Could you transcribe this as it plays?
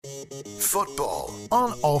Football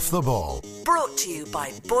on Off the Ball. Brought to you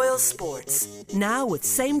by Boyle Sports. Now with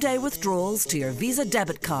same-day withdrawals to your Visa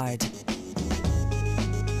debit card.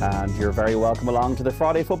 And you're very welcome along to the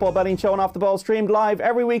Friday Football Betting Show on Off the Ball, streamed live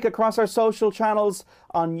every week across our social channels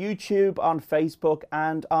on YouTube, on Facebook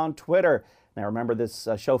and on Twitter. Now remember, this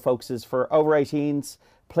show focuses for over 18s.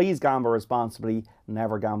 Please gamble responsibly.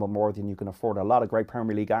 Never gamble more than you can afford. A lot of great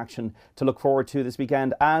Premier League action to look forward to this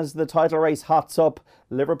weekend as the title race hots up.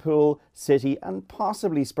 Liverpool, City and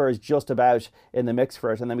possibly Spurs just about in the mix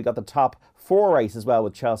for it. And then we got the top four race as well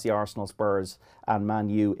with Chelsea, Arsenal, Spurs and Man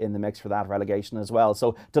U in the mix for that relegation as well.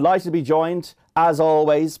 So delighted to be joined, as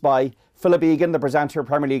always, by Philip Egan, the presenter of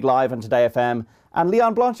Premier League Live and Today FM, and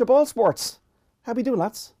Leon Blanche of Boyle Sports. How we doing,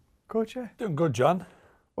 lads? Good, yeah. Doing good, John.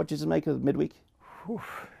 What did you make of midweek?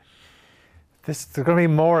 There's going to be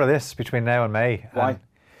more of this between now and May. Why?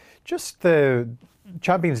 Just the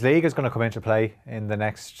Champions League is going to come into play in the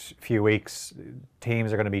next few weeks.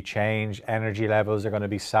 Teams are going to be changed, energy levels are going to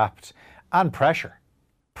be sapped, and pressure.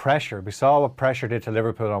 We saw what pressure did to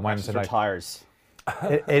Liverpool on Wednesday night. Tires.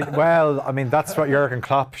 Well, I mean, that's what Jurgen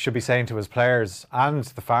Klopp should be saying to his players and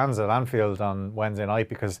the fans at Anfield on Wednesday night,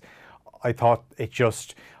 because I thought I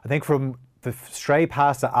think from the stray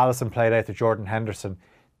pass that Alisson played out to Jordan Henderson,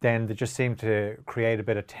 then they just seemed to create a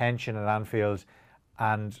bit of tension at Anfield.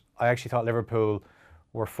 And I actually thought Liverpool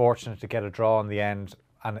were fortunate to get a draw in the end.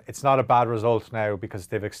 And it's not a bad result now because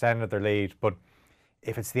they've extended their lead. But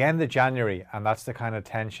if it's the end of January and that's the kind of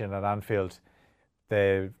tension at Anfield,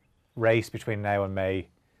 the race between now and May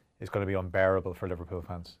is going to be unbearable for Liverpool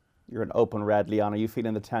fans. You're an open red, Leon. Are you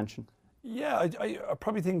feeling the tension? Yeah, I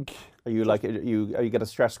probably think... Are you get a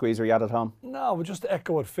stress squeeze or are you at home? No, but just to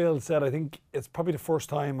echo what Phil said, I think it's probably the first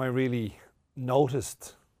time I really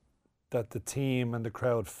noticed that the team and the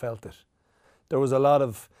crowd felt it. There was a lot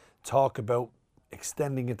of talk about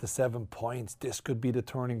extending it to 7 points. This could be the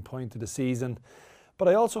turning point of the season. But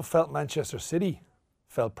I also felt Manchester City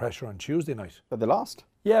felt pressure on Tuesday night. But they lost.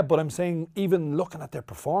 Yeah, but I'm saying even looking at their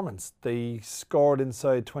performance, they scored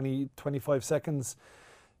inside 25 seconds,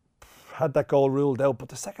 had that goal ruled out, but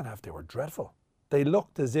the second half they were dreadful. They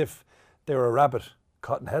looked as if they were a rabbit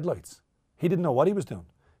caught in headlights. He didn't know what he was doing.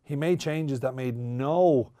 He made changes that made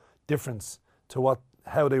no difference to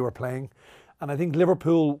how they were playing. And I think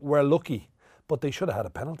Liverpool were lucky, but they should have had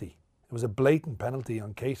a penalty. It was a blatant penalty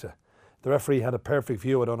on Keita. The referee had a perfect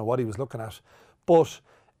view. I don't know what he was looking at. But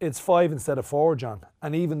it's 5 instead of 4, John.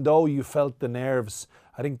 And even though you felt the nerves,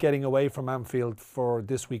 I think getting away from Anfield for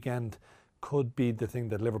this weekend could be the thing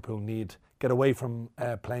that Liverpool need. Get away from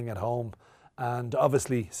playing at home. And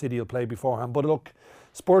obviously City will play beforehand. But look,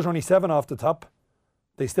 Spurs are only 7 off the top.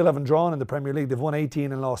 They still haven't drawn in the Premier League. They've won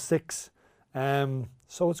 18 and lost 6.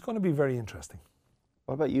 So it's going to be very interesting.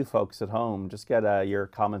 What about you folks at home? Just get your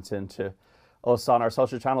comments into us on our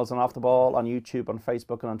social channels and Off the Ball, on YouTube, on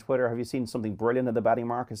Facebook and on Twitter. Have you seen something brilliant in the betting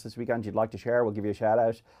markets this weekend you'd like to share? We'll give you a shout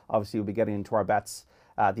out. Obviously we'll be getting into our bets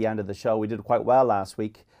at the end of the show. We did quite well last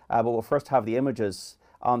week, but we'll first have the images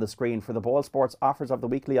on the screen for the Boyle Sports offers of the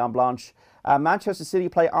week, Leon Blanche. Manchester City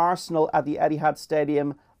play Arsenal at the Etihad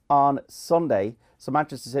Stadium on Sunday. So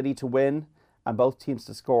Manchester City to win and both teams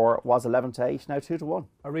to score was 11-8, now 2-1.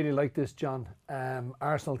 I really like this, John.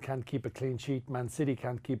 Arsenal can't keep a clean sheet. Man City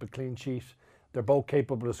can't keep a clean sheet. They're both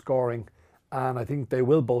capable of scoring, and I think they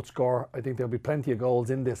will both score. I think there'll be plenty of goals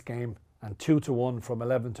in this game, and 2-1 from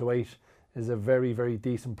 11-8 is a very, very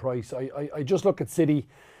decent price. I just look at City.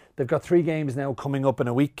 They've got 3 games now coming up in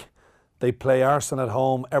a week. They play Arsenal at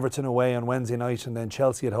home, Everton away on Wednesday night, and then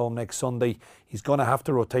Chelsea at home next Sunday. He's going to have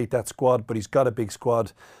to rotate that squad, but he's got a big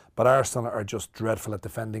squad. But Arsenal are just dreadful at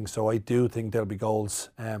defending, so I do think there'll be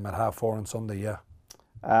goals at 4:30 on Sunday, yeah.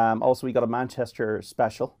 Also, we got a Manchester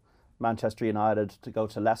special. Manchester United to go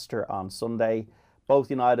to Leicester on Sunday. Both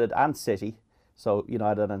United and City. So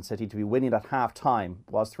United and City to be winning at half time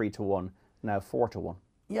was 3-1, now 4-1.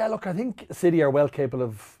 Yeah, look, I think City are well capable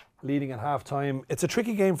of leading at half time. It's a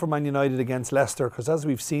tricky game for Man United against Leicester because, as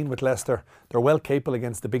we've seen with Leicester, they're well capable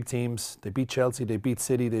against the big teams. They beat Chelsea, they beat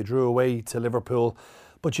City, they drew away to Liverpool.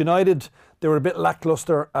 But United, they were a bit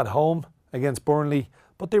lacklustre at home against Burnley,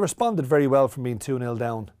 but they responded very well from being 2-0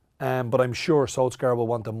 down. But I'm sure Solskjaer will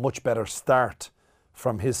want a much better start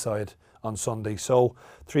from his side on Sunday. So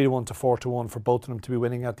 3-1 to 4-1 for both of them to be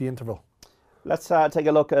winning at the interval. Let's take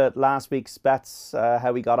a look at last week's bets,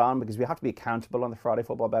 how we got on, because we have to be accountable on the Friday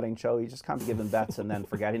Football Betting Show. You just can't be giving bets and then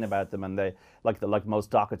forgetting about them, and they, like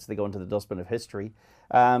most dockets, they go into the dustbin of history.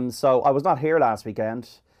 So I was not here last weekend.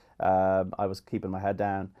 I was keeping my head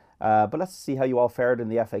down. But let's see how you all fared in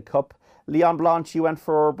the FA Cup. Leon Blanche, you went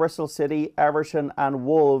for Bristol City, Everton and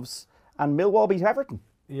Wolves, and Millwall beat Everton.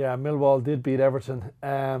 Yeah, Millwall did beat Everton.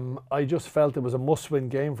 I just felt it was a must-win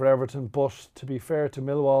game for Everton, but to be fair to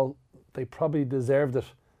Millwall, they probably deserved it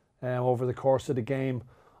over the course of the game.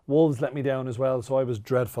 Wolves let me down as well, so I was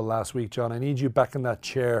dreadful last week, John. I need you back in that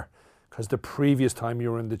chair, because the previous time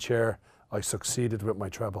you were in the chair, I succeeded with my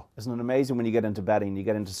treble. Isn't it amazing when you get into betting, you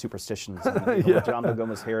get into superstitions? And Yeah. John Duggan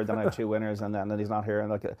was here, then I have 2 winners, and then he's not here.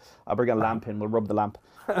 And I'll bring a lamp in, we'll rub the lamp.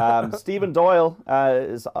 Stephen Doyle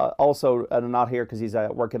is also not here because he's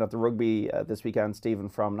working at the rugby this weekend. Stephen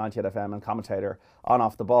from 98 FM and commentator on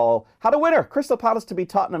Off the Ball. Had a winner, Crystal Palace to beat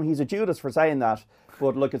Tottenham. He's a Judas for saying that.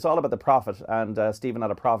 But look, it's all about the profit, and Stephen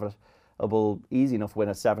had a profitable, easy enough win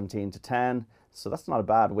at 17-10. So that's not a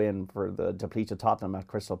bad win for the depleted Tottenham at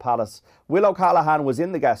Crystal Palace. Will O'Callaghan was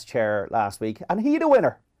in the guest chair last week, and he had a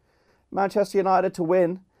winner. Manchester United to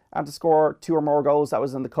win and to score 2 or more goals. That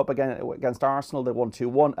was in the cup against Arsenal. They won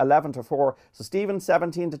 2-1, 11-4. So Stephen,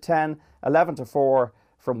 17-10, 11-4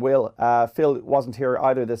 from Will. Phil wasn't here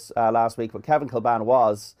either this last week, but Kevin Kilban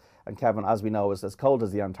was. And Kevin, as we know, is as cold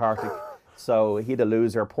as the Antarctic. So he had a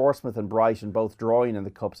loser. Portsmouth and Brighton both drawing in the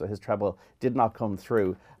cup, so his treble did not come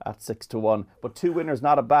through at 6-1. But 2 winners,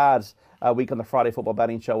 not a bad week on the Friday Football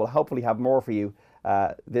Betting Show. We'll hopefully have more for you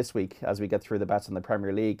this week as we get through the bets in the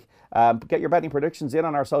Premier League. Get your betting predictions in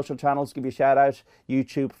on our social channels. Give you a shout out: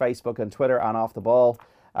 YouTube, Facebook and Twitter, and Off the Ball.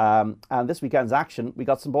 And this weekend's action, we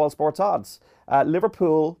got some Ball Sports odds.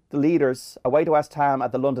 Liverpool, the leaders, away to West Ham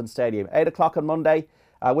at the London Stadium. 8 o'clock on Monday.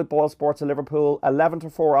 With Ball Sports at Liverpool,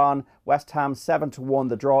 11-4 on, West Ham 7-1,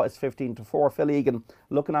 the draw is 15-4. Phil Egan,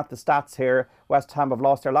 looking at the stats here, West Ham have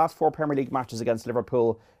lost their last 4 Premier League matches against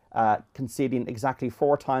Liverpool, conceding exactly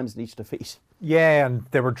 4 times in each defeat. Yeah, and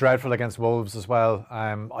they were dreadful against Wolves as well.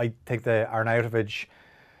 I think the Arnautovic,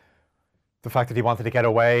 the fact that he wanted to get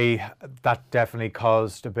away, that definitely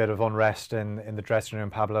caused a bit of unrest in the dressing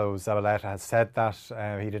room. Pablo Zabaleta has said that.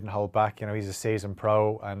 He didn't hold back. You know, he's a seasoned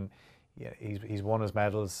pro, and yeah, he's won his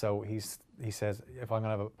medals, so he says, if I'm going to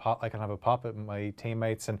have a pop, I can have a pop at my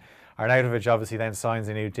teammates. And Arnautovic obviously then signs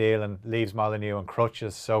a new deal and leaves Molineux on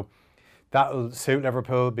crutches, so that'll suit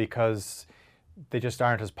Liverpool because they just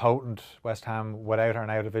aren't as potent, West Ham, without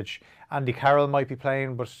Arnautovic. Andy Carroll might be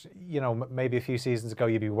playing, but you know, maybe a few seasons ago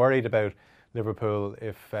you'd be worried about Liverpool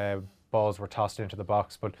if balls were tossed into the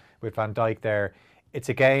box, but with Van Dijk there, it's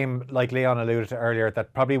a game, like Leon alluded to earlier,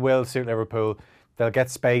 that probably will suit Liverpool. They'll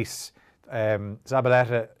get space.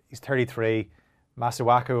 Zabaleta, he's 33.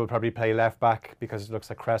 Masuaku will probably play left back because it looks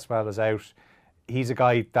like Cresswell is out. He's a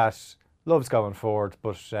guy that loves going forward,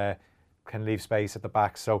 but can leave space at the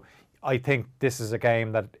back. So I think this is a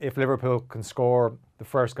game that if Liverpool can score the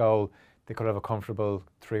first goal, they could have a comfortable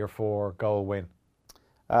 3 or 4 goal win.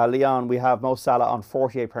 Leon, we have Mo Salah on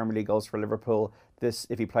 48 Premier League goals for Liverpool. This,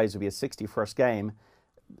 if he plays, will be his 61st game.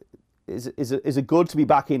 Is it good to be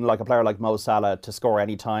backing like a player like Mo Salah to score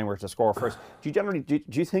any time or to score first? Do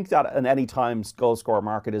you think that an any time goal scorer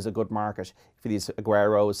market is a good market for these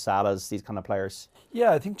Agueros, Salahs, these kind of players?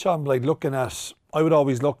 Yeah, I think, John, like looking at, I would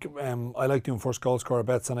always look, I like doing first goal scorer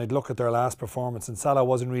bets, and I'd look at their last performance, and Salah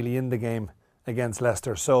wasn't really in the game against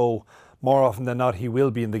Leicester, so more often than not he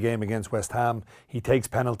will be in the game against West Ham. He takes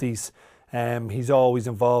penalties. He's always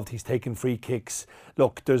involved. He's taking free kicks.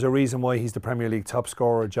 Look, there's a reason why he's the Premier League top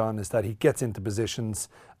scorer, John, is that he gets into positions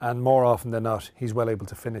and more often than not, he's well able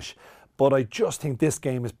to finish. But I just think this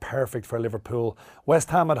game is perfect for Liverpool.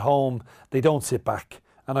 West Ham at home, they don't sit back.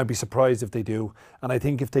 And I'd be surprised if they do. And I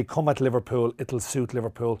think if they come at Liverpool, it'll suit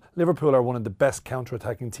Liverpool. Liverpool are one of the best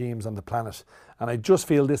counter-attacking teams on the planet. And I just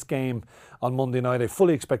feel this game on Monday night, I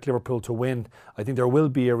fully expect Liverpool to win. I think there will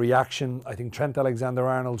be a reaction. I think Trent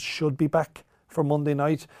Alexander-Arnold should be back for Monday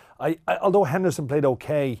night. Although Henderson played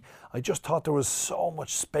okay, I just thought there was so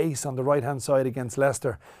much space on the right-hand side against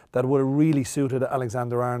Leicester that would have really suited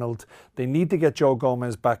Alexander-Arnold. They need to get Joe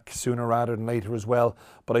Gomez back sooner rather than later as well.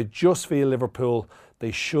 But I just feel Liverpool,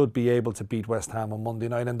 they should be able to beat West Ham on Monday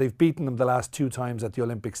night. And they've beaten them the last 2 times at the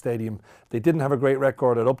Olympic Stadium. They didn't have a great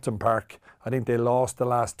record at Upton Park. I think they lost the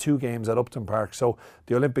last 2 games at Upton Park. So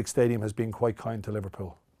the Olympic Stadium has been quite kind to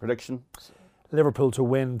Liverpool. Prediction? Liverpool to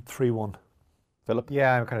win 3-1. Philip?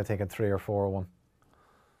 Yeah, I'm kind of thinking 3 or 4-1.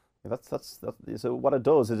 That's so what it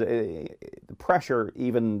does is the pressure,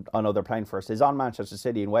 even I know they're playing first, is on Manchester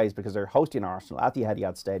City in ways because they're hosting Arsenal at the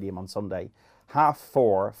Etihad Stadium on Sunday.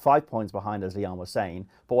 4:30, 5 points behind, as Leon was saying.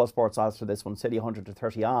 Ball Sports odds for this one: City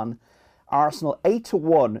 100-30 on. Arsenal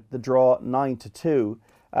 8-1, the draw 9-2. So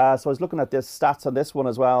I was looking at this stats on this one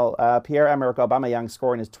as well. Pierre-Emerick Aubameyang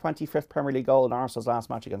scoring his 25th Premier League goal in Arsenal's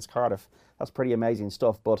last match against Cardiff. That's pretty amazing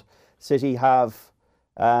stuff. But City have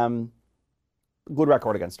good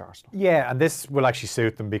record against Arsenal. Yeah, and this will actually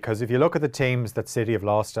suit them, because if you look at the teams that City have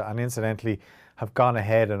lost to, and incidentally have gone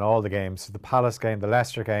ahead in all the games, the Palace game, the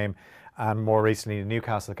Leicester game, and more recently the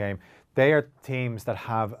Newcastle game, they are teams that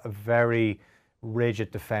have a very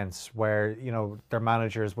rigid defence where, you know, their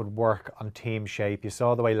managers would work on team shape. You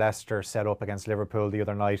saw the way Leicester set up against Liverpool the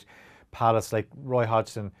other night. Palace, like Roy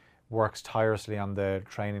Hodgson, works tirelessly on the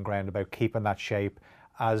training ground about keeping that shape,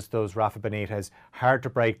 as does Rafa Benitez. Hard to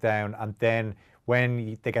break down, and then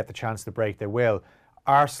when they get the chance to break, they will.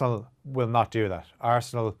 Arsenal will not do that.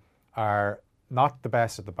 Arsenal are not the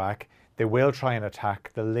best at the back. They will try and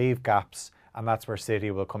attack. They'll leave gaps, and that's where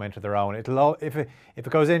City will come into their own. If it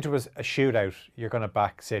goes into a shootout, you're going to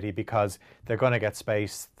back City, because they're going to get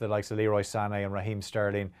space. The likes of Leroy Sané and Raheem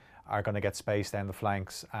Sterling are going to get space down the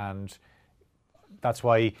flanks, and that's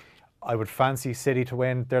why I would fancy City to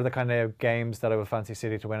win. They're the kind of games that I would fancy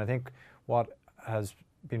City to win. I think what has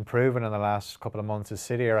been proven in the last couple of months is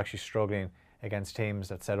City are actually struggling against teams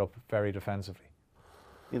that set up very defensively.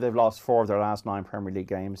 They've lost 4 of their last 9 Premier League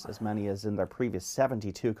games, as many as in their previous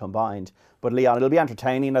 72 combined. But Leon, it'll be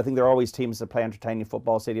entertaining. I think there are always teams that play entertaining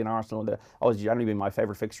football. City and Arsenal, they've always generally been my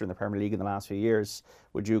favourite fixture in the Premier League in the last few years.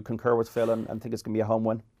 Would you concur with Phil and think it's going to be a home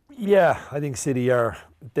win? Yeah, I think City are.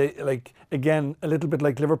 They, like, again, a little bit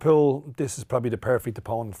like Liverpool, this is probably the perfect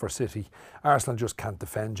opponent for City. Arsenal just can't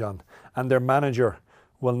defend, John. And their manager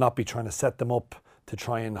will not be trying to set them up to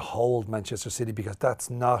try and hold Manchester City, because that's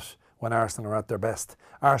not when Arsenal are at their best.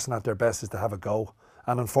 Arsenal at their best is to have a go.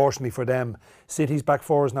 And unfortunately for them, City's back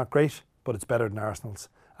four is not great, but it's better than Arsenal's.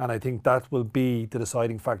 And I think that will be the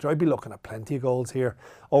deciding factor. I'd be looking at plenty of goals here.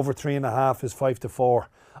 Over 3.5 is 5-4.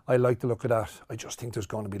 I like to look at that. I just think there's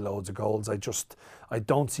going to be loads of goals. I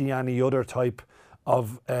don't see any other type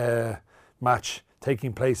of match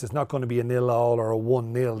taking place. It's not going to be a 0-0 or a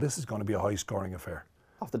 1-0. This is going to be a high scoring affair.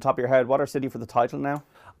 Off the top of your head, what are City for the title now?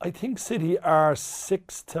 I think City are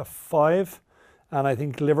 6-5, and I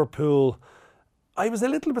think Liverpool, I was a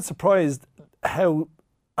little bit surprised how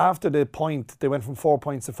after the point, they went from 4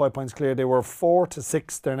 points to 5 points clear. They were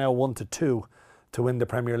 4-6, they're now 1-2 to win the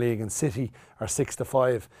Premier League, and City are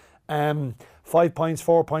 6-5. 5 points,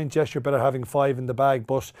 4 points, yes, you're better having 5 in the bag,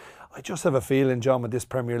 but I just have a feeling, John, with this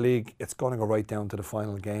Premier League, it's going to go right down to the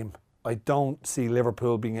final game. I don't see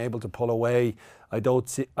Liverpool being able to pull away. I don't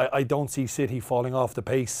see City falling off the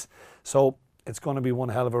pace. So it's going to be one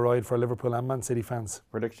hell of a ride for Liverpool and Man City fans.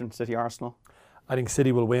 Prediction, City Arsenal? I think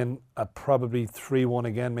City will win at probably 3-1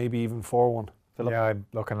 again, maybe even 4-1. Philip? Yeah, I'm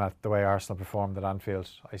looking at the way Arsenal performed at Anfield.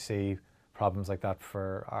 I see problems like that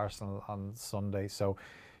for Arsenal on Sunday. So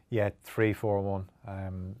yeah, 3-4-1.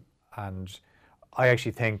 And I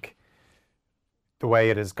actually think the way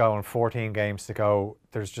it is going, 14 games to go,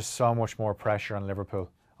 there's just so much more pressure on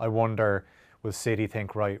Liverpool. I wonder, will City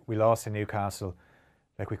think, right, we lost to Newcastle,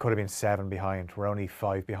 like we could have been 7 behind, we're only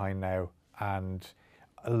 5 behind now, and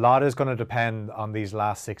a lot is going to depend on these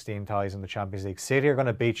last 16 ties in the Champions League. City are going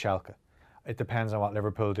to beat Schalke. It depends on what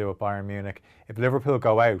Liverpool do at Bayern Munich. If Liverpool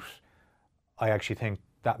go out, I actually think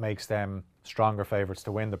that makes them stronger favourites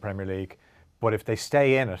to win the Premier League. But if they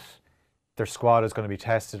stay in it, their squad is going to be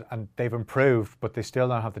tested, and they've improved, but they still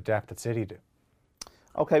don't have the depth that City do.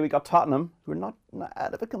 Okay, we got Tottenham. We're not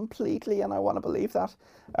out of it completely, and I want to believe that.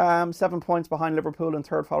 7 points behind Liverpool in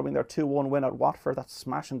third, following their 2-1 win at Watford. That's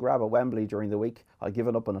smash and grab at Wembley during the week. I've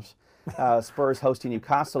given up on it. Spurs hosting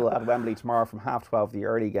Newcastle at Wembley tomorrow from 12:30, the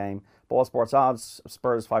early game. Ball Sports odds,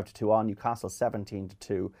 Spurs 5-2 on, Newcastle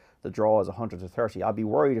 17-2. The draw is 100-30. I'd be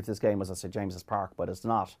worried if this game was at St James's Park, but it's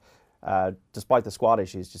not. Despite the squad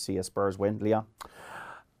issues, do you see a Spurs win, Leon?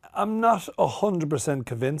 I'm not 100%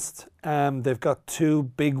 convinced. They've got 2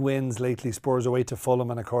 big wins lately. Spurs away to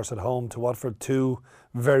Fulham and, of course, at home to Watford. 2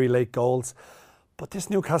 very late goals. But this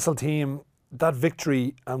Newcastle team, that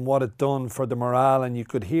victory and what it done for the morale, and you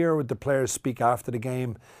could hear the players speak after the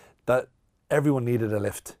game that everyone needed a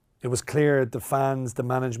lift. It was clear the fans, the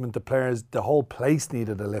management, the players, the whole place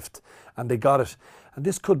needed a lift, and they got it. And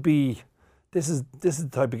this could be, this is the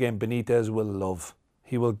type of game Benitez will love.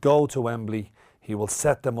 He will go to Wembley. He will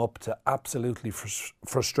set them up to absolutely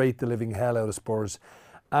frustrate the living hell out of Spurs.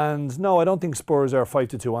 And no, I don't think Spurs are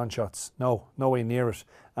 5-2 on shots. No way near it.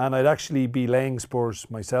 And I'd actually be laying Spurs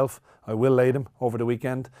myself. I will lay them over the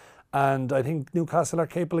weekend. And I think Newcastle are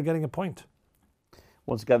capable of getting a point.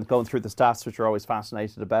 Once again, going through the stats, which you're always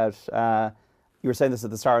fascinated about. You were saying this at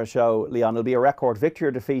the start of the show, Leon. It'll be a record. Victory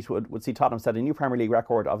or defeat would see Tottenham set a new Premier League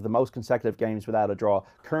record of the most consecutive games without a draw.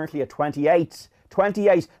 Currently at 28.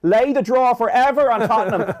 28. Lay the draw forever on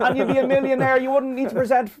Tottenham and you'd be a millionaire. You wouldn't need to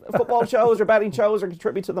present football shows or betting shows or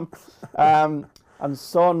contribute to them. And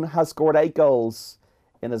Son has scored 8 goals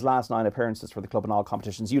in his last 9 appearances for the club in all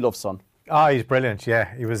competitions. You love Son. Oh, he's brilliant,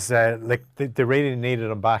 yeah. He was, like, they really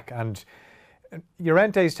needed him back. And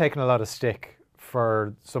Llorente's taken a lot of stick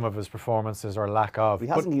for some of his performances or lack of. He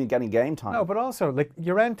hasn't been getting game time. No, but also, like,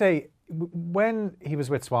 Llorente, when he was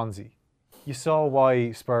with Swansea, you saw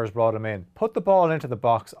why Spurs brought him in. Put the ball into the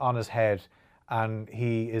box on his head and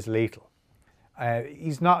he is lethal.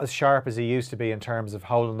 He's not as sharp as he used to be in terms of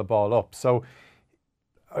holding the ball up. So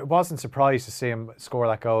I wasn't surprised to see him score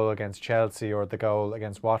that goal against Chelsea or the goal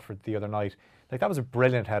against Watford the other night. Like, that was a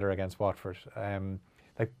brilliant header against Watford.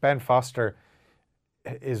 Like, Ben Foster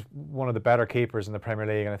is one of the better keepers in the Premier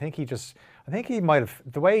League, and I think he might have,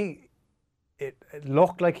 the way it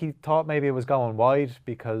looked like he thought maybe it was going wide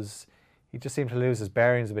because he just seemed to lose his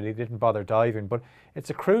bearings a bit. He didn't bother diving, but it's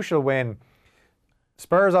a crucial win.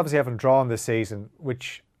 Spurs obviously haven't drawn this season,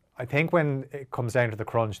 which I think when it comes down to the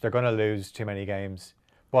crunch, they're going to lose too many games.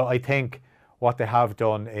 But I think what they have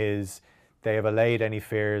done is they have allayed any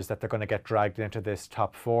fears that they're going to get dragged into this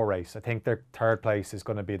top 4 race. I think their 3rd place is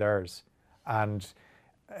going to be theirs. And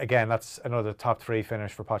again, that's another top 3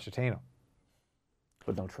 finish for Pochettino.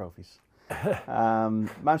 But no trophies.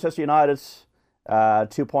 Manchester United,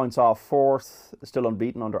 2 points off 4th, still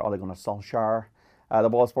unbeaten under Ole Gunnar Solskjaer. The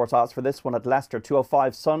Ball Sports odds for this one at Leicester,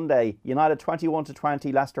 205 Sunday. United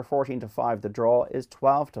 21-20, Leicester 14-5. The draw is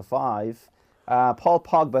 12-5. Paul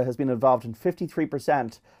Pogba has been involved in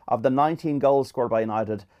 53% of the 19 goals scored by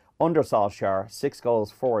United under Solskjaer. 6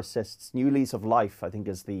 goals, 4 assists. New lease of life, I think,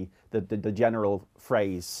 is the general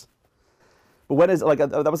phrase. But when is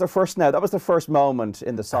that was the first moment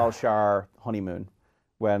in the Solskjaer honeymoon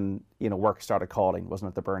when work started calling, wasn't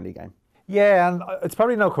it? The Burnley game. Yeah, and it's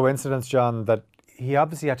probably no coincidence, John, that he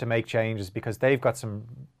obviously had to make changes because they've got some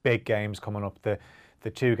big games coming up. The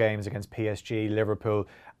 2 games against PSG, Liverpool,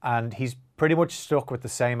 and he's pretty much stuck with the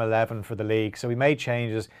same 11 for the league. So he made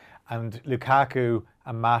changes, and Lukaku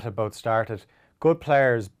and Mata both started. Good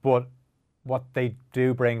players, but what they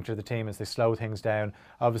do bring to the team is they slow things down.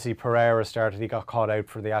 Obviously, Pereira started, he got caught out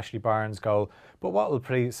for the Ashley Barnes goal. But what will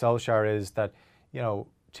please Solskjaer is that,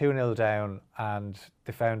 2-0 down and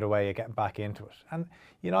they found a way of getting back into it. And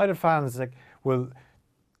United fans, I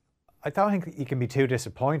don't think you can be too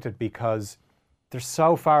disappointed because they're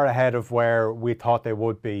so far ahead of where we thought they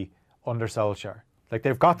would be under Solskjaer. Like,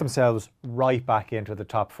 they've got themselves right back into the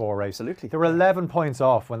top 4 race. Absolutely. They were 11 points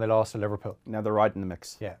off when they lost to Liverpool. Now they're right in the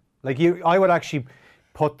mix. Yeah. I would actually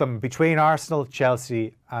put them between Arsenal,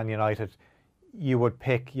 Chelsea and United. You would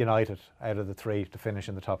pick United out of the 3 to finish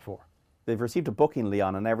in the top 4. They've received a booking,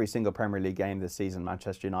 Leon, in every single Premier League game this season,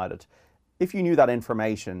 Manchester United. If you knew that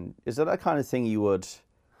information, is it that kind of thing you would...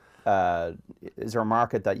 is there a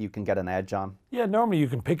market that you can get an edge on? Yeah, normally you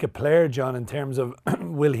can pick a player, John, in terms of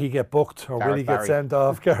will he get booked or will he get sent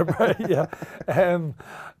off? Yeah.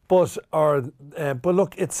 But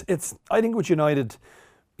look, it's. I think with United,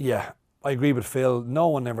 yeah, I agree with Phil. No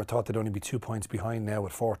one ever thought they'd only be 2 points behind now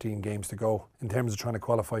with 14 games to go in terms of trying to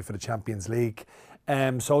qualify for the Champions League.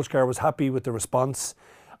 Solskjaer was happy with the response.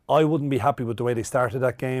 I wouldn't be happy with the way they started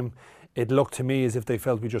that game. It looked to me as if they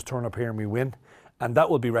felt we just turn up here and we win. And that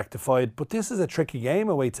will be rectified. But this is a tricky game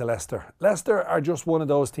away to Leicester. Leicester are just one of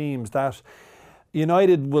those teams that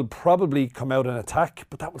United will probably come out and attack,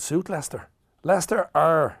 but that will suit Leicester. Leicester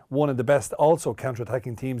are one of the best also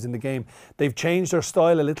counter-attacking teams in the game. They've changed their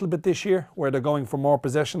style a little bit this year, where they're going for more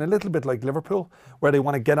possession, a little bit like Liverpool, where they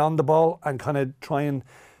want to get on the ball and kind of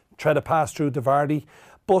try to pass through to Vardy.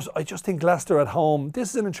 But I just think Leicester at home,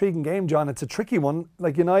 this is an intriguing game, John. It's a tricky one.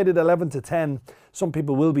 Like United 11-10, some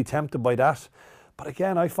people will be tempted by that. But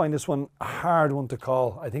again, I find this one a hard one to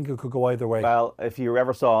call. I think it could go either way. Well, if you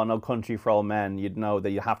ever saw No Country for Old Men, you'd know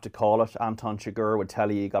that you have to call it. Anton Chigurh would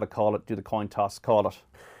tell you got to call it, do the coin toss, call it.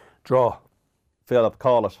 Draw. Philip,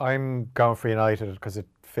 call it. I'm going for United because it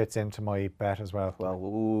fits into my bet as well.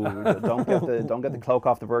 Well, don't get the cloak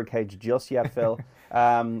off the birdcage just yet, Phil.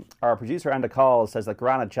 Our producer Enda Call says that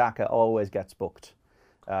Granit Xhaka always gets booked.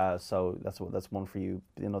 So that's one for you,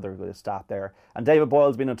 another good stat there. And David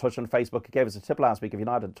Boyle's been in touch on Facebook. He gave us a tip last week of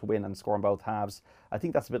United to win and score in both halves. I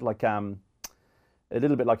think that's a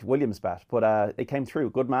little bit like Williams' bet, but it came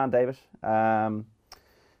through. Good man, David.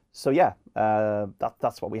 So yeah,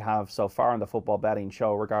 that's what we have so far in the football betting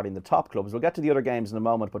show regarding the top clubs. We'll get to the other games in a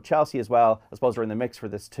moment, but Chelsea as well, I suppose, are in the mix for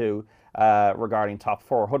this too, regarding top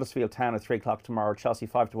 4. Huddersfield Town at 3 o'clock tomorrow. Chelsea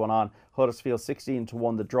 5-1 on. Huddersfield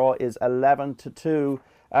 16-1. The draw is 11-2.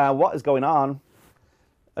 What is going on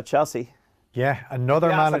at Chelsea? Yeah, another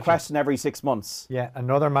manager. Ask a question every 6 months. Yeah,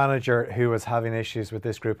 another manager who was having issues with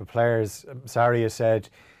this group of players. Sarri has said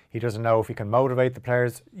he doesn't know if he can motivate the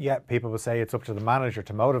players. Yeah, people will say it's up to the manager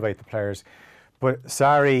to motivate the players. But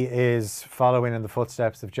Sarri is following in the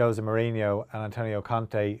footsteps of Jose Mourinho and Antonio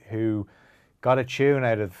Conte, who got a tune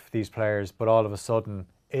out of these players, but all of a sudden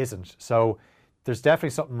isn't. So there's definitely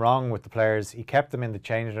something wrong with the players. He kept them in the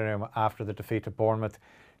changing room after the defeat to Bournemouth.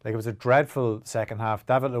 Like, it was a dreadful second half.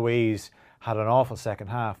 David Luiz had an awful second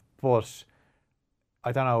half, but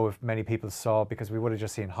I don't know if many people saw, because we would have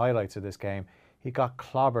just seen highlights of this game. He got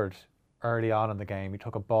clobbered early on in the game. He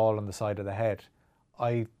took a ball on the side of the head.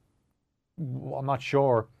 I'm not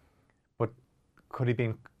sure, but could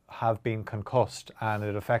he have been concussed and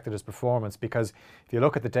it affected his performance? Because if you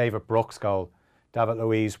look at the David Brooks goal, David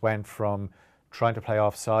Luiz went from trying to play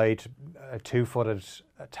offside, a two-footed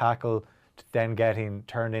tackle, to then getting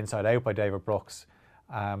turned inside out by David Brooks.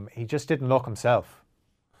 He just didn't look himself.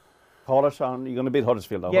 Call it on. You're going to beat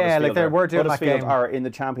Huddersfield, though. Yeah, like we're doing that game. Huddersfield are in the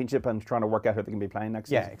Championship and trying to work out who they can be playing next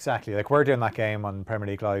season. Yeah, exactly. Like, we're doing that game on Premier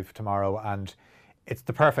League Live tomorrow, and it's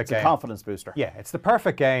the perfect game. It's a confidence booster. Yeah, it's the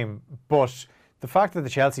perfect game, but the fact that the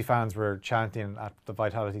Chelsea fans were chanting at the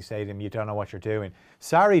Vitality Stadium, "You don't know what you're doing."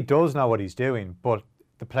 Sarri does know what he's doing, but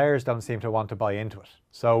the players don't seem to want to buy into it.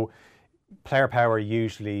 So player power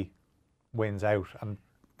usually wins out, and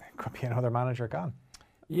there could be another manager gone.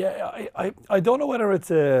 Yeah, I don't know whether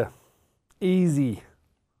it's a easy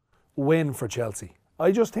win for Chelsea.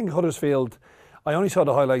 I just think Huddersfield, I only saw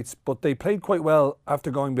the highlights, but they played quite well after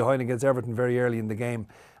going behind against Everton very early in the game.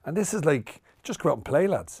 And this is like, just go out and play,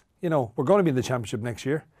 lads. You know, we're going to be in the Championship next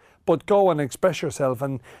year, but go and express yourself.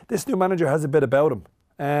 And this new manager has a bit about him.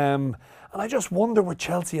 And I just wonder with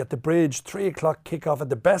Chelsea at the Bridge, 3 o'clock kickoff, at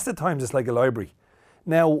the best of times it's like a library.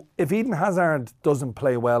 Now, if Eden Hazard doesn't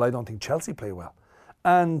play well, I don't think Chelsea play well.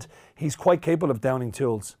 And he's quite capable of downing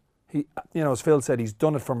tools. He, you know, as Phil said, he's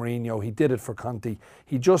done it for Mourinho. He did it for Conte.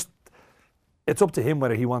 It's up to him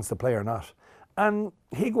whether he wants to play or not. And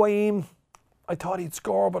Higuain, I thought he'd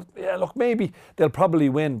score, but yeah, look, maybe they'll probably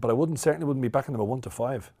win, but certainly wouldn't be backing them at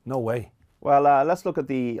 1-5. No way. Well, let's look at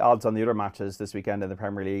the odds on the other matches this weekend in the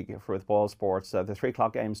Premier League with Ball Sports. The 3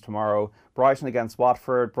 o'clock games tomorrow: Brighton against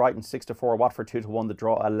Watford. Brighton 6-4, Watford 2-1. The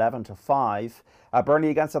draw 11-5. Burnley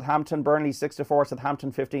against Southampton. Burnley 6-4,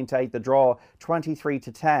 Southampton 15-8. The draw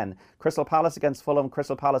 23-10. Crystal Palace against Fulham.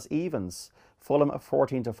 Crystal Palace evens. Fulham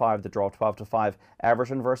 14-5. The draw 12-5.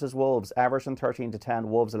 Everton versus Wolves. Everton 13-10.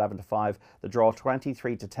 Wolves 11-5. The draw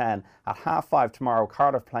 23-10. At 5:30 tomorrow,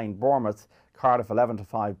 Cardiff playing Bournemouth. Cardiff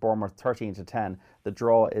 11-5, Bournemouth 13-10. The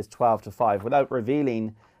draw is 12-5. Without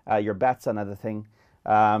revealing your bets and anything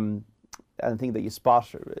that you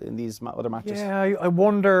spot in these other matches. Yeah, I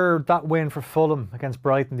wonder that win for Fulham against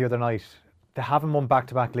Brighton the other night. They haven't won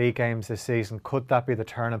back-to-back league games this season. Could that be the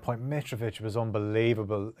turning point? Mitrovic was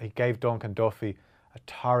unbelievable. He gave Duncan Duffy a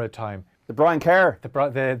torrid time. The Brian Kerr. The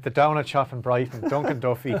donut shop in Brighton, Duncan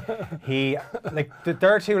Duffy.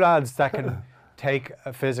 There are two lads that can take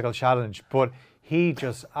a physical challenge, but he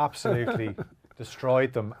just absolutely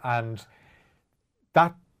destroyed them. And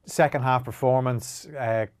that second half performance,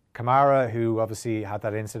 Kamara, who obviously had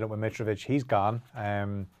that incident with Mitrovic, he's gone.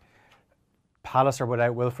 Palace are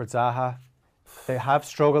without Wilfred Zaha. They have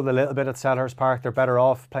struggled a little bit at Selhurst Park. They're better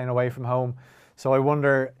off playing away from home. So I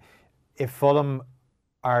wonder if Fulham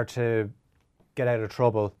are to get out of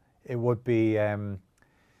trouble, it would be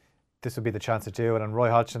this would be the chance to do it. And Roy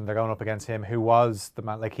Hodgson, they're going up against him, who was the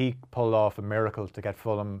man. Like, he pulled off a miracle to get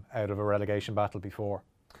Fulham out of a relegation battle before.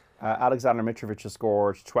 Alexander Mitrovic has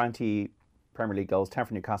scored 20 Premier League goals, 10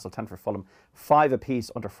 for Newcastle, 10 for Fulham, 5 apiece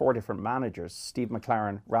under 4 different managers: Steve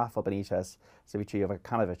McLaren, Rafa Benitez, Savic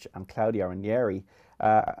Jovanovic and Claudio Ranieri.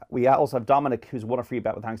 We also have Dominic, who's won a free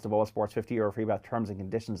bet with thanks to Ball Sports, €50 free bet, terms and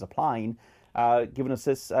conditions applying. Giving us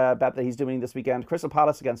this bet that he's doing this weekend. Crystal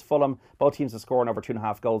Palace against Fulham. Both teams to score over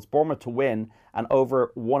 2.5 goals. Bournemouth to win and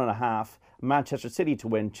over 1.5. Manchester City to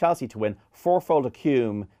win. Chelsea to win. Fourfold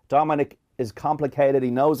accum. Dominic is complicated.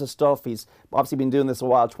 He knows his stuff. He's obviously been doing this a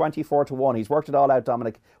while. 24-1. He's worked it all out.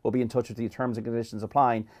 Dominic will be in touch with the terms and conditions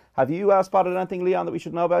applying. Have you spotted anything, Leon, that we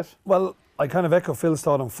should know about? Well, I kind of echo Phil's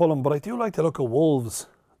thought on Fulham, but I do like to look at Wolves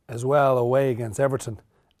as well away against Everton.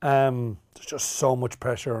 There's just so much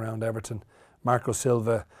pressure around Everton. Marco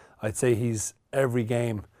Silva, I'd say he's every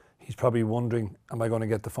game, he's probably wondering, am I going to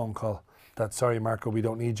get the phone call that, sorry Marco, we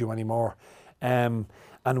don't need you anymore. And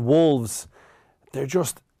Wolves, they're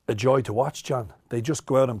just a joy to watch, John. They just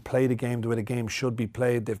go out and play the game the way the game should be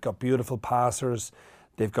played. They've got beautiful passers,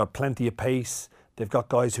 they've got plenty of pace, they've got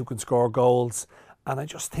guys who can score goals, and I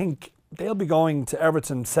just think they'll be going to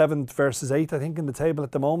Everton 7th versus 8th, I think, in the table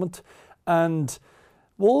at the moment. And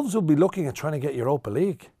Wolves will be looking at trying to get Europa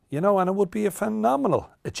League. You know, and it would be a phenomenal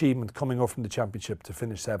achievement coming up from the Championship to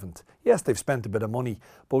finish 7th. Yes, they've spent a bit of money,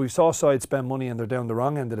 but we saw sides spend money and they're down the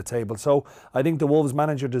wrong end of the table. So I think the Wolves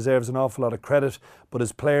manager deserves an awful lot of credit, but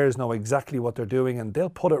his players know exactly what they're doing and they'll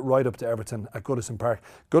put it right up to Everton at Goodison Park.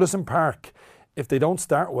 Goodison Park, if they don't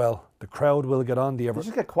start well, the crowd will get on the Everton. They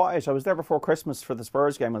just get quiet. I was there before Christmas for the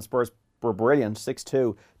Spurs game and Spurs were brilliant,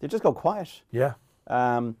 6-2. They just go quiet. Yeah.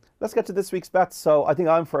 Let's get to this week's bets. So I think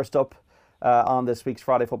I'm first up on this week's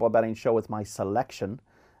Friday Football Betting Show with my selection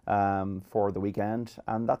for the weekend.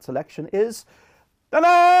 And that selection is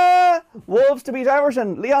Wolves to beat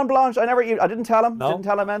Everton. Leon Blanche, I didn't tell him. Didn't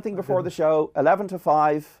tell him anything before the show.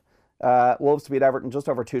 11-5. Wolves to beat Everton, just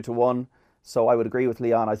over 2-1. So I would agree with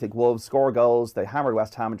Leon. I think Wolves score goals. They hammered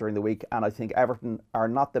West Ham during the week, and I think Everton are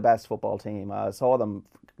not the best football team. I saw them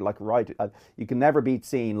you can never beat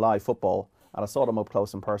seeing live football, and I saw them up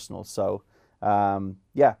close and personal. So I'm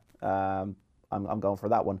going for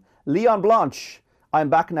that one. Leon Blanche, I'm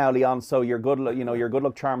back now, Leon. So your good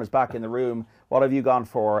luck charm is back in the room. What have you gone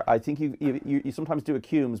for? I think you sometimes do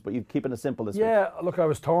accums, but you're keeping it simple this week. Yeah, look, I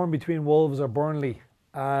was torn between Wolves or Burnley.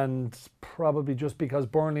 And probably just because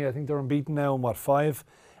Burnley, I think they're unbeaten now in 5.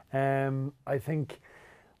 I think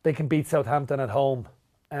they can beat Southampton at home.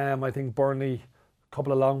 I think Burnley, a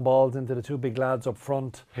couple of long balls into the two big lads up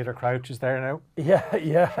front. Peter Crouch is there now.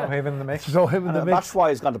 Yeah. Throw him in the mix. That's why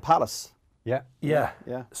he's gone to Palace. Yeah.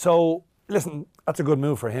 So, listen, that's a good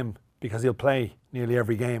move for him because he'll play nearly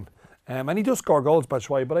every game. And he does score goals,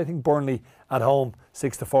 Batshuayi, but I think Burnley at home,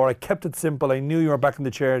 6-4. I kept it simple. I knew you were back in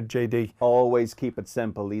the chair, JD. Always keep it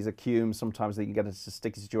simple. These accums, sometimes they can get into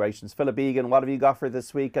sticky situations. Philip Egan, what have you got for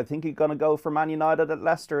this week? I think you're going to go for Man United at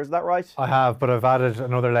Leicester, is that right? I have, but I've added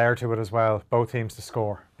another layer to it as well. Both teams to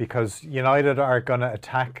score. Because United are going to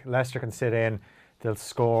attack. Leicester can sit in. They'll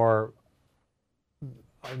score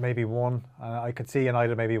maybe one. I could see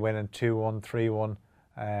United maybe winning 2-1,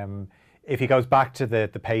 3-1. If he goes back to the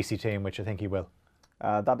pacey team, which I think he will.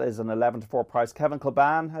 That is an 11-4 price. Kevin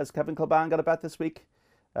Kilban, has Kevin Kilban got a bet this week?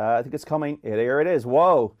 I think it's coming. Here it is.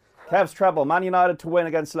 Whoa. Kev's treble. Man United to win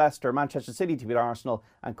against Leicester. Manchester City to beat Arsenal.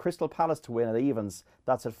 And Crystal Palace to win at evens.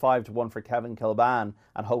 That's at 5-1 for Kevin Kilban.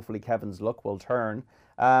 And hopefully Kevin's luck will turn.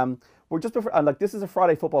 We're just before, and this is a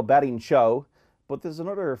Friday football betting show. But there's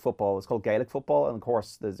another football, it's called Gaelic football, and of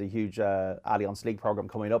course there's a huge Allianz League programme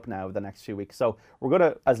coming up now the next few weeks. So we're going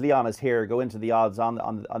to, as Leon is here, go into the odds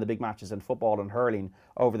on the big matches in football and hurling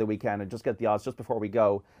over the weekend and just get the odds just before we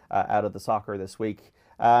go out of the soccer this week.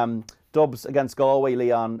 Dubs against Galway,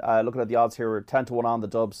 Leon, looking at the odds here, we're 10-1 on the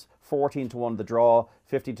Dubs, 14-1 the draw,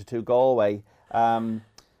 50-2 Galway.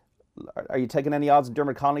 Are you taking any odds on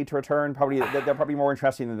Dermot Connolly to return? They're probably more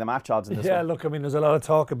interesting than the match odds in this one. Yeah, look, I mean, there's a lot of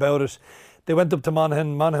talk about it. They went up to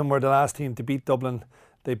Monaghan. Monaghan were the last team to beat Dublin.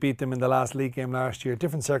 They beat them in the last league game last year.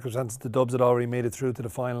 Different circumstances. The Dubs had already made it through to the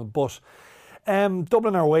final. But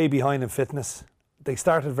Dublin are way behind in fitness. They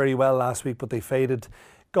started very well last week, but they faded.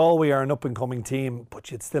 Galway are an up-and-coming team, but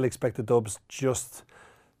you'd still expect the Dubs just,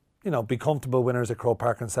 be comfortable winners at Croke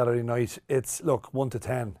Park on Saturday night. It's, look,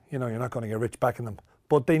 1-10. You're not going to get rich backing them.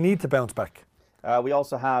 But they need to bounce back. We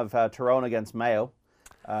also have Tyrone against Mayo.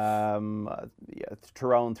 Tyrone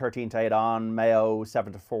 13-8 on, Mayo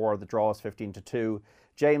 7-4. The draw is 15-2.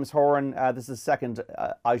 James Horan, this is the second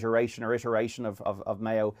iteration of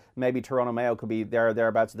Mayo. Maybe Tyrone and Mayo could be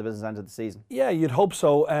thereabouts at the business end of the season. Yeah, you'd hope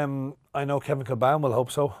so. I know Kevin Kilban will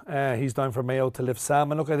hope so. He's down for Mayo to lift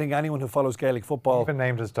Sam. And look, I think anyone who follows Gaelic football... Even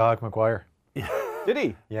named his dog Maguire. Did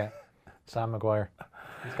he? Yeah, Sam Maguire.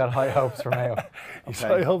 He's got high hopes for Mayo. He's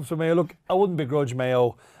high hopes for Mayo. Look, I wouldn't begrudge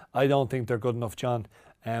Mayo. I don't think they're good enough, John.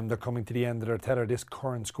 They're coming to the end of their tether. This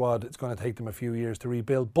current squad, it's going to take them a few years to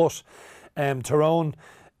rebuild. But Tyrone,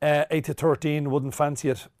 8-13, wouldn't fancy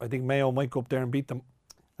it. I think Mayo might go up there and beat them.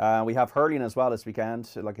 We have hurling as well this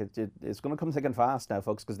weekend. It's going to come thick and fast now,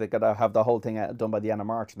 folks, because they've got to have the whole thing done by the end of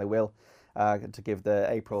March, and they will. To give the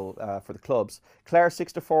April for the clubs. Clare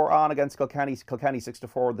 6-4 on against Kilkenny. Kilkenny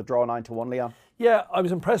 6-4. The draw 9-1. Leon. Yeah, I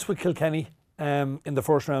was impressed with Kilkenny in the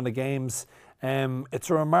first round of games. It's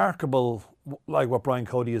a remarkable, what Brian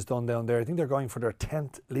Cody has done down there. I think they're going for their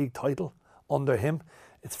 10th league title under him.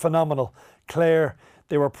 It's phenomenal. Clare,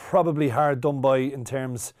 they were probably hard done by in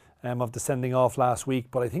terms of the sending off last week,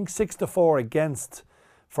 but I think 6-4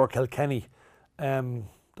 for Kilkenny.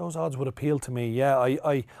 Those odds would appeal to me. Yeah,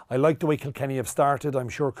 I like the way Kilkenny have started. I'm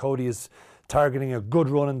sure Cody is targeting a good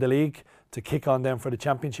run in the league to kick on them for the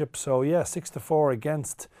championship. So yeah,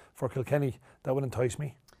 6-4 for Kilkenny. That would entice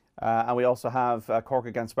me. And we also have Cork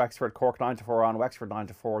against Wexford. Cork 9-4 on, Wexford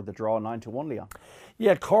 9-4. The draw 9-1. Leon.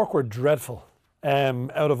 Yeah, Cork were dreadful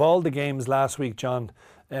Out of all the games last week, John,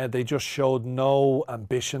 they just showed no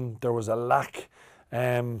ambition. There was a lack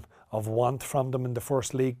of want from them in the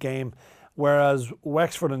first league game. Whereas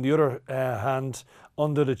Wexford, on the other hand,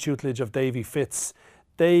 under the tutelage of Davy Fitz,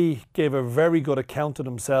 they gave a very good account of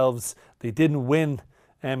themselves. They didn't win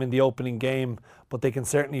in the opening game, but they can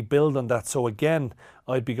certainly build on that. So again,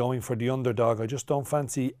 I'd be going for the underdog. I just don't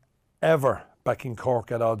fancy ever backing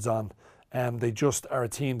Cork at odds on. They just are a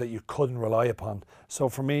team that you couldn't rely upon. So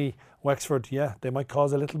for me, Wexford, yeah, they might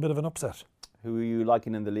cause a little bit of an upset. Who are you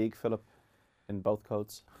liking in the league, Philip, in both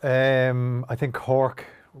codes? I think Cork.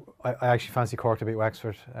 I actually fancy Cork to beat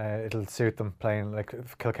Wexford. It'll suit them playing. Like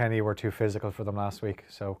Kilkenny were too physical for them last week,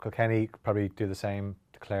 so Kilkenny probably do the same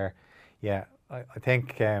to Clare. Yeah, I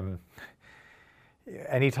think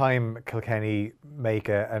anytime Kilkenny make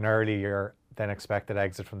an earlier than expected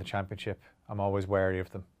exit from the championship, I'm always wary of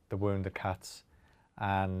them, the wounded cats.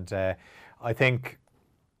 And I think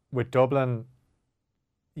with Dublin,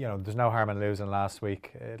 you know, there's no harm in losing last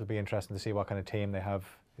week. It'll be interesting to see what kind of team they have.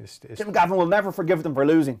 Tim Gavin will never forgive them for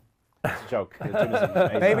losing. It's a joke.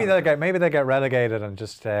 maybe they'll get relegated and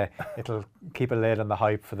just it'll keep a lid on the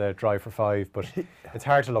hype for the drive for 5. But it's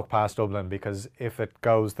hard to look past Dublin, because if it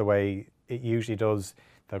goes the way it usually does,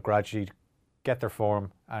 they'll gradually get their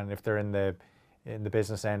form, and if they're in the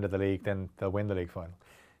business end of the league, then they'll win the league final.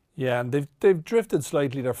 Yeah, and they've drifted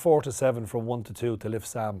slightly. They're 4-7 from 1-2 to lift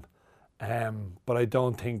Sam. But I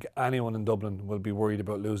don't think anyone in Dublin will be worried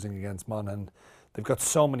about losing against Monaghan. They've got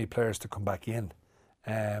so many players to come back in.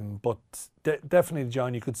 But definitely,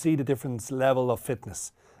 John, you could see the different level of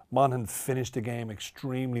fitness. Monaghan finished the game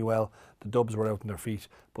extremely well. The Dubs were out on their feet,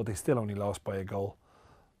 but they still only lost by a goal.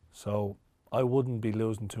 So I wouldn't be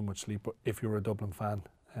losing too much sleep if you're a Dublin fan.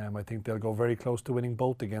 I think they'll go very close to winning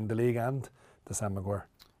both again, the league and the Sam Maguire.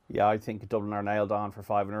 Yeah, I think Dublin are nailed on for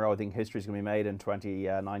 5 in a row. I think history's going to be made in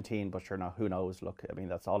 2019, but sure, no, who knows? Look, I mean,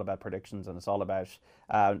 that's all about predictions, and it's all about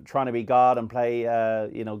trying to be God and play,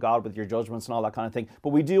 God with your judgments and all that kind of thing. But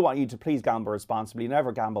we do want you to please gamble responsibly.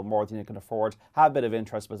 Never gamble more than you can afford. Have a bit of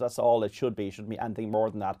interest, but that's all it should be. It shouldn't be anything more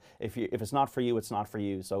than that. If it's not for you, it's not for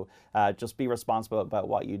you. So just be responsible about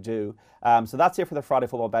what you do. So that's it for the Friday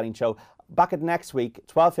Football Betting Show. Back at next week,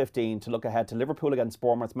 12:15, to look ahead to Liverpool against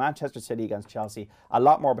Bournemouth, Manchester City against Chelsea. A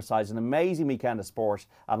lot more besides. An amazing weekend of sport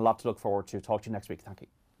and a lot to look forward to. Talk to you next week. Thank you.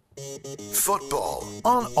 Football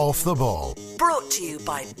on Off the Ball. Brought to you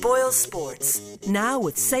by Boyle Sports. Now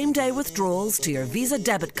with same-day withdrawals to your Visa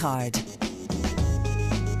debit card.